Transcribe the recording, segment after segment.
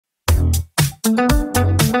I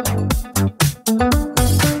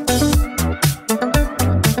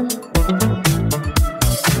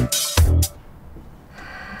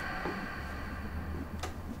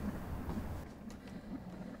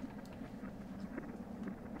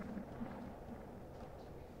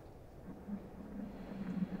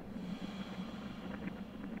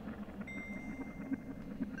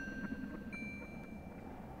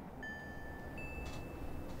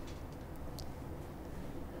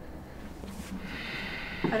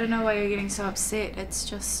don't know why you're getting so upset. It's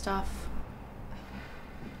just stuff.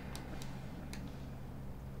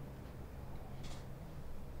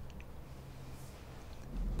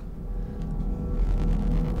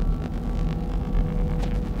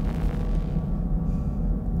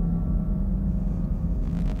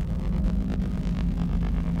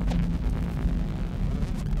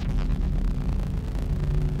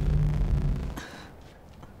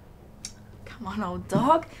 Come on, old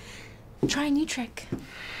dog. Try a new trick.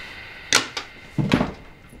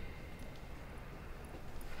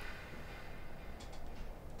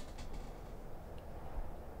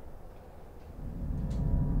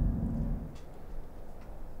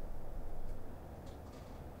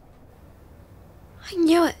 I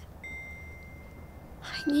knew it.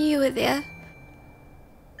 I knew you were there.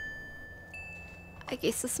 I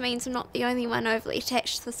guess this means I'm not the only one overly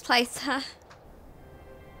attached to this place, huh?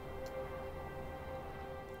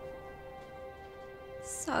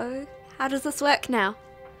 So, how does this work now?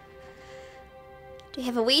 Do you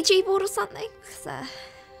have a Ouija board or something? Because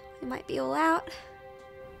we might be all out.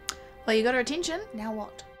 Well, you got her attention. Now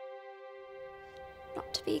what?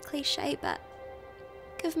 Not to be cliche, but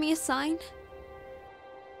give me a sign.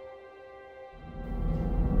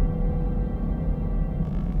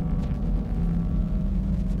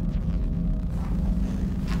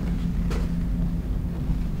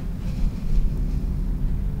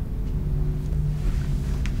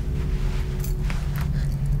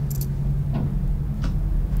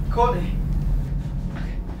 Courtney,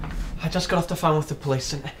 I just got off the phone with the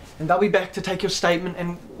police and they'll be back to take your statement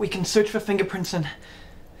and we can search for fingerprints and...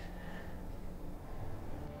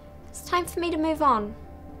 It's time for me to move on.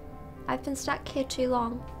 I've been stuck here too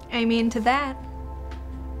long. Amen to that.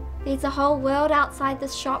 There's a whole world outside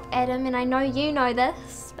this shop, Adam, and I know you know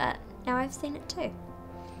this, but now I've seen it too.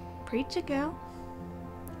 Preach it, girl.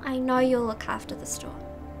 I know you'll look after the store.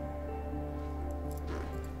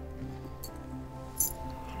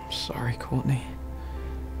 Sorry, Courtney.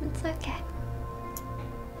 It's okay.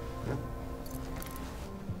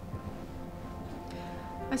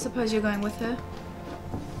 I suppose you're going with her.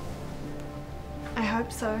 I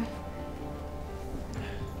hope so.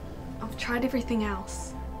 I've tried everything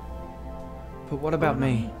else. But what about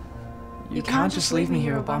me? You can't just leave me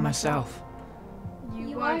here all by myself.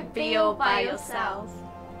 You won't be all by yourself.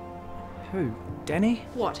 Who? Danny?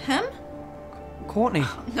 What, him? Courtney?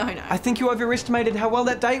 No. I think you overestimated how well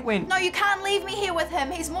that date went. No, you can't leave me here with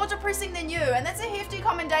him. He's more depressing than you, and that's a hefty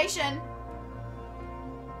commendation.